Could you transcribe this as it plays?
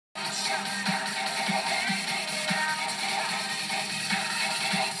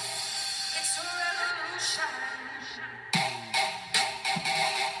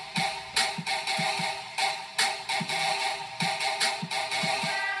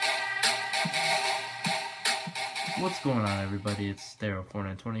What's going on, everybody? It's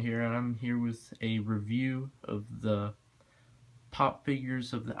Daryl4920 here, and I'm here with a review of the pop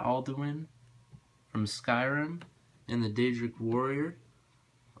figures of the Alduin from Skyrim and the Daedric warrior,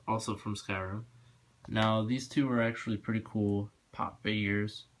 also from Skyrim. Now, these two are actually pretty cool pop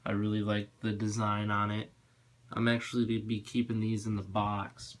figures. I really like the design on it. I'm actually going to be keeping these in the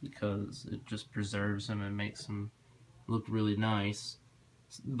box because it just preserves them and makes them look really nice.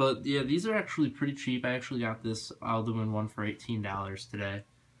 But yeah, these are actually pretty cheap. I actually got this Alduin one for $18 today,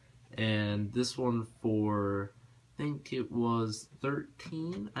 and this one for, I think it was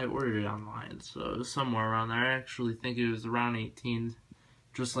 $13. I ordered it online, so it was somewhere around there. I actually think it was around $18,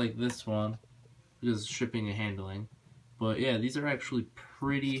 just like this one, because of shipping and handling. But yeah, these are actually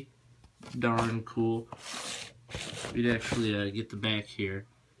pretty darn cool. We'd actually get the back here.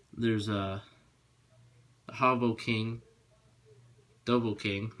 There's a Hovo King. Double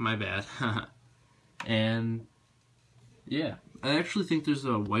King, my bad. And yeah, I actually think there's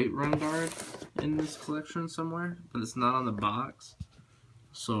a white run guard in this collection somewhere, but it's not on the box.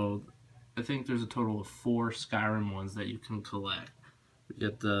 So I think there's a total of 4 Skyrim ones that you can collect. We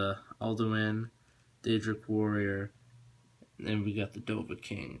got the Alduin Daedric warrior, and then we got the Dova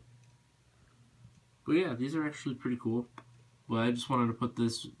King. But yeah, these are actually pretty cool. Well, I just wanted to put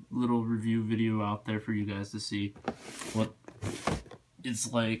this little review video out there for you guys to see what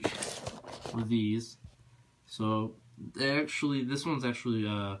it's like with these. So this one's actually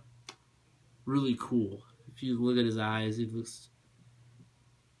really cool. If you look at his eyes, he looks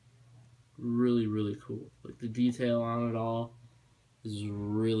really cool. Like, the detail on it all is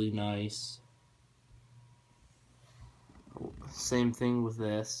really nice. Same thing with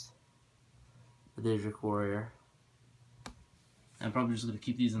this, the Daedric warrior. I'm probably just going to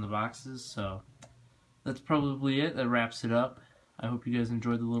keep these in the boxes, so that's probably it. That wraps it up. I hope you guys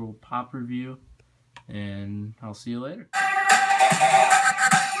enjoyed the little pop review, and I'll see you later.